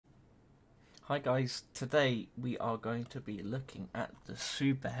Hi guys, today we are going to be looking at the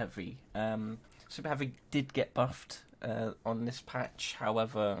Super Heavy. Super Heavy did get buffed on this patch,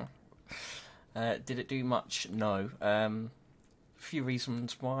 however, did it do much? No. Few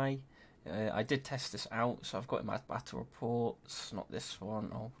reasons why. I did test this out, so I've got it in my battle reports, not this one.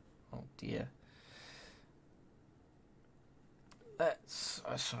 Oh dear.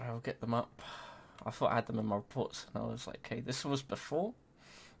 Sorry, I'll get them up. I thought I had them in my reports, and I was like, okay, this was before.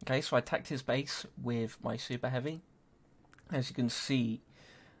 Okay, so I attacked his base with my Super Heavy. As you can see,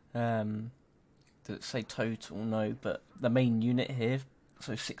 does it say total? No, but the main unit here,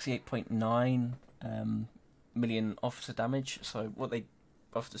 so 68.9 million officer damage. So what they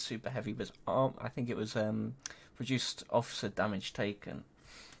buffed the Super Heavy was I think it was reduced officer damage taken.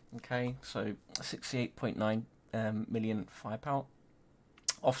 Okay, so 68.9 million firepower.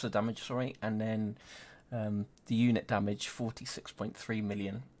 Officer damage, sorry, and then the unit damage 46.3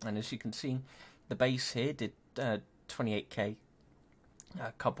 million, and as you can see, the base here did 28k,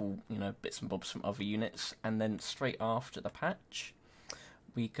 a couple bits and bobs from other units, and then straight after the patch,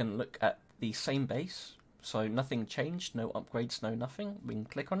 we can look at the same base. So nothing changed, no upgrades, no nothing. We can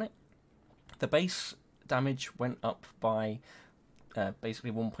click on it. The base damage went up by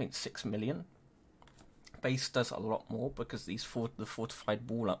basically 1.6 million. Base does a lot more because the fortified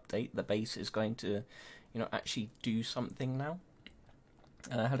wall update, the base is going to actually do something now.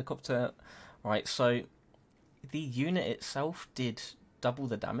 Helicopter, right, so the unit itself did double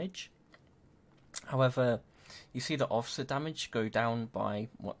the damage. However, you see the officer damage go down by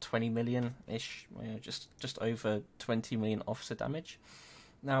what, 20 million ish, just over 20 million officer damage.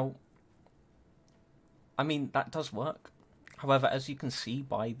 Now, I mean, that does work. However, as you can see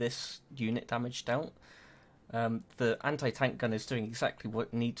by this unit damage dealt, the anti-tank gun is doing exactly what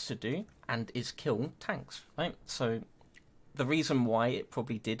it needs to do and is killing tanks, right? So the reason why it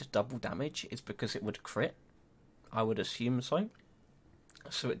probably did double damage is because it would crit. I would assume so.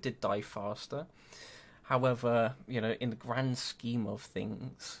 So it did die faster. However, in the grand scheme of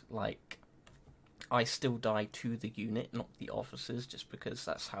things, like, I still die to the unit, not the officers, just because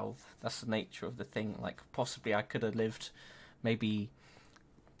that's the nature of the thing. Like, possibly I could have lived maybe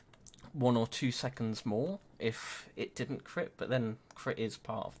 1 or 2 seconds more if it didn't crit, but then crit is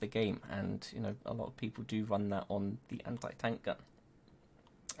part of the game, and a lot of people do run that on the anti-tank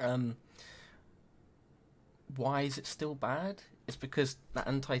gun. Why is it still bad? It's because the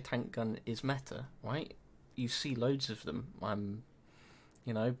anti-tank gun is meta, right? You see loads of them.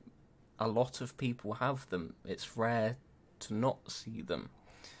 A lot of people have them. It's rare to not see them.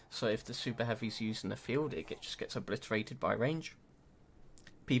 So if the Super Heavy's used in the field, it just gets obliterated by range.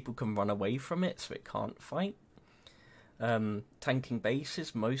 People can run away from it, so it can't fight. Tanking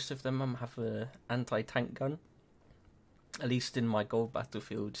bases, most of them have an anti-tank gun. At least in my gold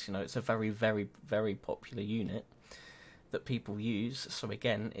battlefields, it's a very, very, very popular unit that people use. So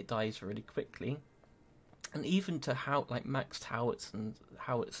again, it dies really quickly. And even to maxed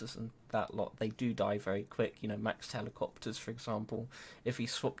howitzers and that lot, they do die very quick. Maxed helicopters, for example. If he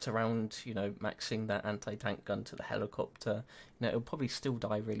swapped around, maxing that anti-tank gun to the helicopter, it'll probably still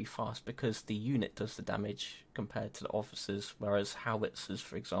die really fast because the unit does the damage compared to the officers. Whereas howitzers,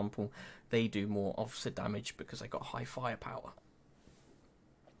 for example, they do more officer damage because they got high firepower.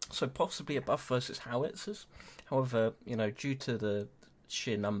 So possibly a buff versus howitzers. However, due to the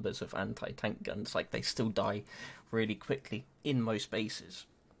sheer numbers of anti-tank guns, they still die really quickly in most bases.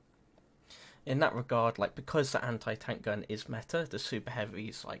 In that regard, because the anti-tank gun is meta, the Super Heavy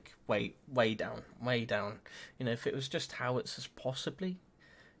is way down. If it was just howitzers, possibly,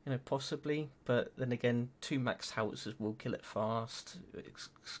 but then again, 2 max howitzers will kill it fast.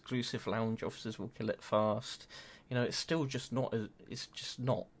 Exclusive lounge officers will kill it fast. It's still just not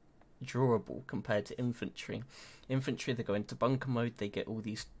durable compared to infantry. Infantry, they go into bunker mode, they get all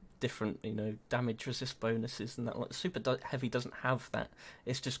these different, damage resist bonuses and that. Super Heavy doesn't have that.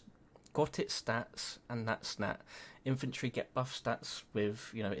 It's just got its stats, and that's that. Infantry get buff stats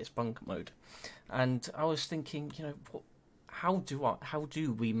with, its bunker mode. And I was thinking, how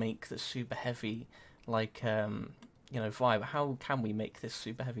do we make the Super Heavy, viable? How can we make this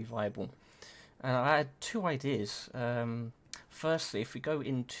Super Heavy viable? And I had 2 ideas. Firstly, if we go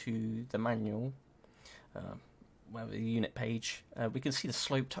into the manual, the unit page, we can see the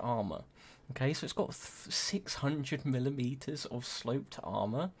sloped armor. Okay, so it's got 600 millimeters of sloped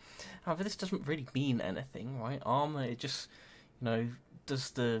armor. However, this doesn't really mean anything, right? Armor, it just,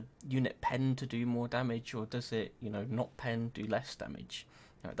 does the unit pen to do more damage, or does it, not pen, do less damage?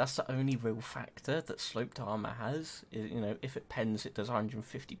 That's the only real factor that sloped armor has. If it pens, it does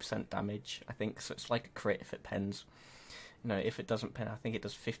 150% damage, I think. So it's like a crit if it pens. If it doesn't pen, I think it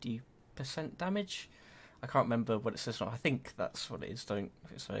does 50 damage. I can't remember what it says. I think that's what it is.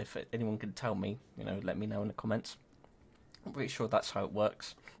 So if anyone can tell me, let me know in the comments. I'm pretty sure that's how it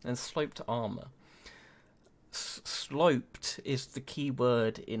works. And sloped armor. Sloped is the key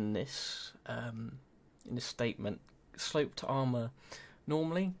word in this statement. Sloped armor.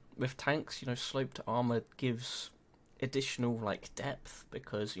 Normally with tanks, sloped armor gives additional depth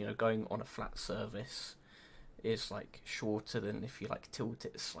because going on a flat surface is shorter than if you tilt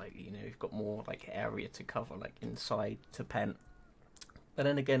it slightly. You've got more area to cover, inside to pen. But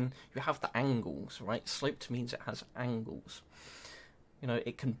then again, you have the angles, right? Sloped means it has angles.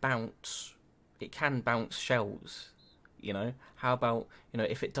 It can bounce. It can bounce shells. How about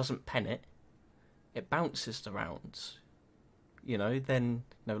if it doesn't pen it, it bounces the rounds. Then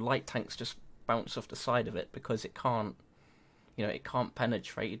light tanks just bounce off the side of it because it can't. It can't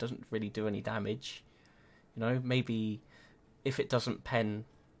penetrate. It doesn't really do any damage. Maybe if it doesn't pen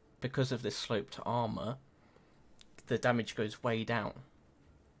because of this sloped armor, the damage goes way down.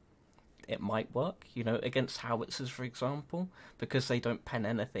 It might work, against howitzers, for example, because they don't pen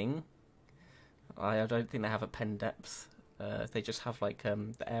anything. I don't think they have a pen depth. They just have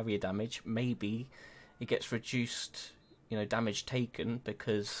the area damage. Maybe it gets reduced, damage taken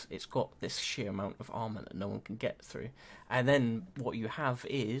because it's got this sheer amount of armor that no one can get through. And then what you have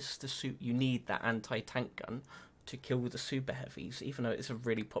is you need that anti-tank gun to kill the super heavies, even though it's a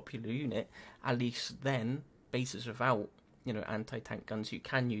really popular unit. At least then bases without anti-tank guns, you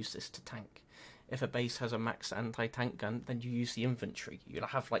can use this to tank. If a base has a max anti-tank gun, then you use the infantry. You'll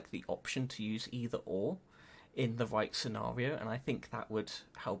have the option to use either or in the right scenario, and I think that would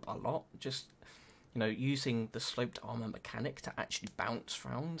help a lot. Just using the sloped armor mechanic to actually bounce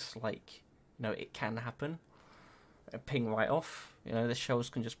rounds, it can happen. Ping right off. The shells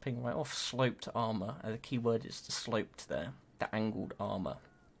can just ping right off. Sloped armor. The key word is the sloped there. The angled armor.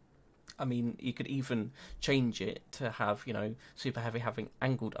 I mean, you could even change it to have, super heavy having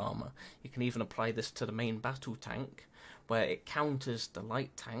angled armor. You can even apply this to the main battle tank, where it counters the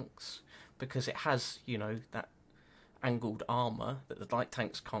light tanks because it has, that angled armor that the light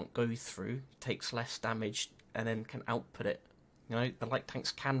tanks can't go through, takes less damage, and then can output it. The light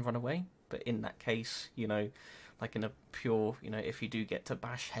tanks can run away, but in that case, in a pure, if you do get to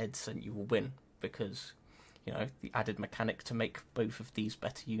bash heads, then you will win because, the added mechanic to make both of these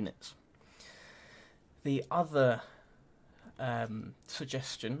better units. The other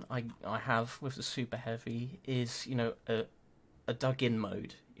suggestion I have with the super heavy is, a dug-in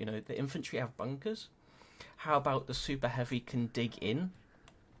mode. The infantry have bunkers. How about the super heavy can dig in?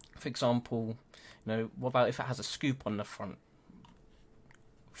 For example, what about if it has a scoop on the front?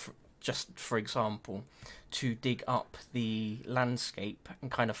 Just for example, to dig up the landscape and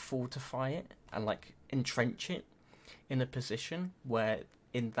kind of fortify it and entrench it in a position where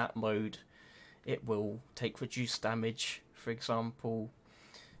in that mode it will take reduced damage. For example,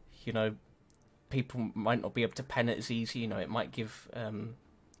 people might not be able to pen it as easy. It might give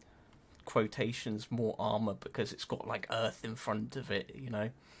quotations more armor because it's got earth in front of it.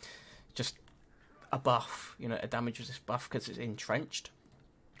 Just a buff. A damage resist buff because it's entrenched.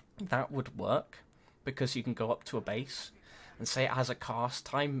 That would work because you can go up to a base and say it has a cast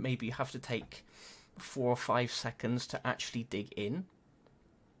time. Maybe you have to take 4 or 5 seconds to actually dig in.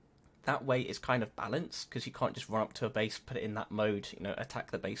 That way it's kind of balanced because you can't just run up to a base, put it in that mode, attack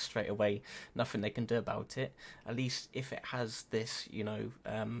the base straight away. Nothing they can do about it. At least if it has this,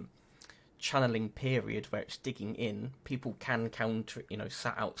 channeling period where it's digging in, people can counter,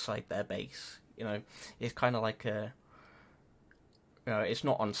 sat outside their base. It's kind of like a... it's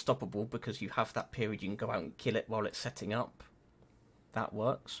not unstoppable because you have that period you can go out and kill it while it's setting up. That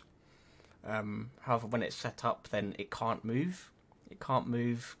works. However, when it's set up, then it can't move. It can't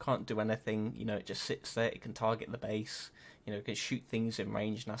move, can't do anything. It just sits there. It can target the base. It can shoot things in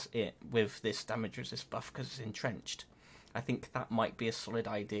range, and that's it. With this damage resist buff because it's entrenched, I think that might be a solid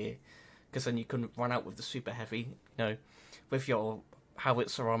idea. Because then you can run out with the super heavy. With your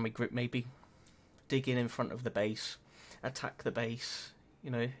howitzer army group, maybe dig in front of the base, attack the base.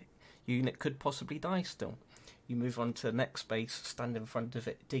 Unit could possibly die still. You move on to the next base, stand in front of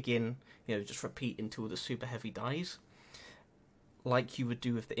it, dig in. Just repeat until the super heavy dies. Like you would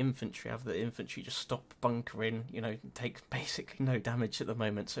do with the infantry, have the infantry just stop, bunker in, take basically no damage at the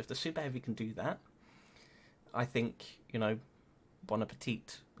moment. So if the super heavy can do that, I think, Bon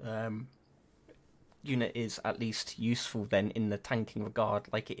Appetit unit is at least useful then in the tanking regard,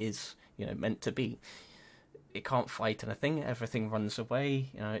 like it is, meant to be. It can't fight anything, everything runs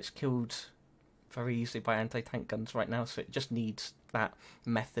away, it's killed very easily by anti-tank guns right now, so it just needs that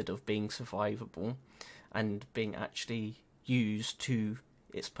method of being survivable and being actually used to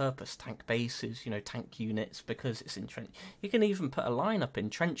its purpose, tank bases, tank units, because it's entrenched. You can even put a line up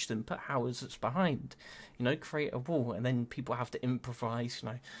entrenched and put houses behind, create a wall, and then people have to improvise,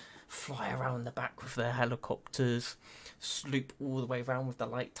 fly around the back with their helicopters, sloop all the way around with the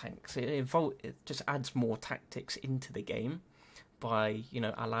light tanks. It just adds more tactics into the game by,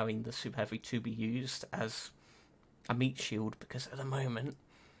 allowing the super heavy to be used as a meat shield, because at the moment,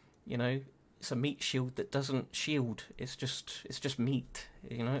 it's a meat shield that doesn't shield. It's just meat.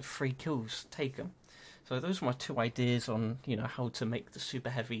 3 kills, take them. So those are my 2 ideas on how to make the super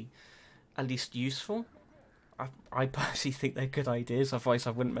heavy at least useful. I personally think they're good ideas. Otherwise,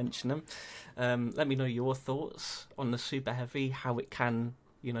 I wouldn't mention them. Let me know your thoughts on the super heavy, how it can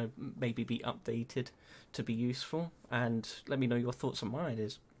maybe be updated to be useful, and let me know your thoughts on my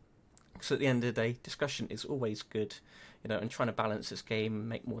ideas. Because at the end of the day, discussion is always good, and trying to balance this game,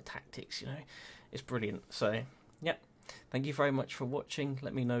 make more tactics, it's brilliant. So, yeah, thank you very much for watching.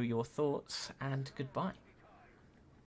 Let me know your thoughts, and goodbye.